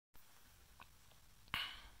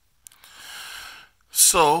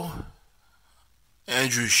So,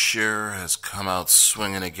 Andrew Scheer has come out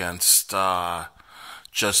swinging against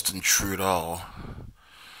Justin Trudeau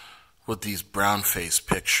with these brown face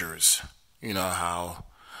pictures. You know how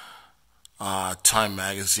Time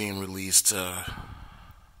magazine released a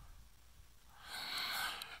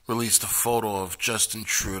photo of Justin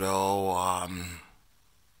Trudeau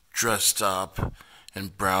dressed up in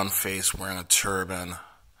brown face wearing a turban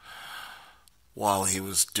while he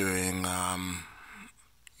was doing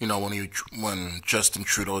when Justin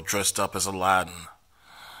Trudeau dressed up as Aladdin.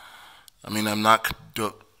 I mean, I'm not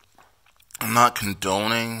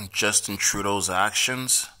condoning Justin Trudeau's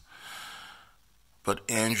actions, but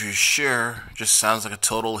Andrew Scheer just sounds like a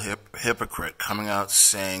total hypocrite coming out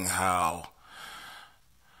saying how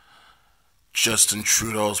Justin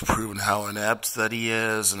Trudeau's proven how inept that he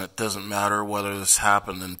is, and it doesn't matter whether this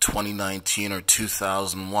happened in 2019 or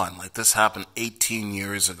 2001. Like, this happened 18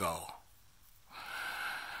 years ago.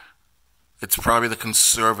 It's probably the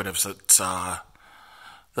conservatives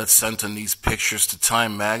that sent in these pictures to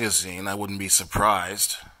Time magazine. I wouldn't be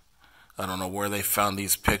surprised. I don't know where they found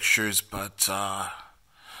these pictures, but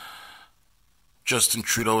Justin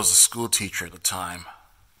Trudeau was a school teacher at the time.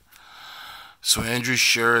 So Andrew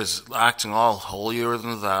Scheer is acting all holier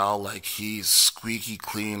than thou, like he's squeaky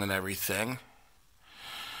clean and everything,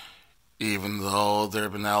 even though there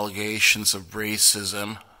have been allegations of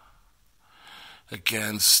racism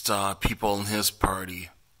against people in his party.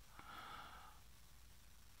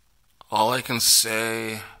 All I can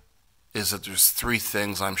say is that there's three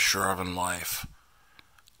things I'm sure of in life: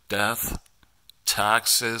 death,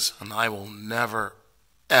 taxes, and I will never,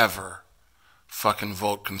 ever fucking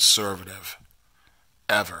vote conservative.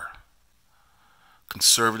 Ever.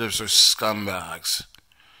 Conservatives are scumbags.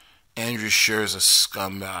 Andrew Scheer is a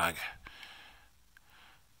scumbag.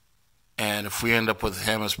 And if we end up with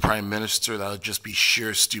him as Prime Minister, that would just be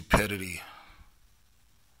sheer stupidity.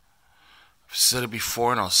 I've said it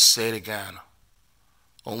before and I'll say it again.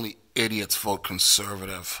 Only idiots vote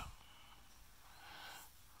conservative.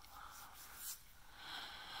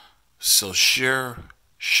 So Scheer,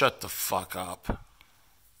 shut the fuck up.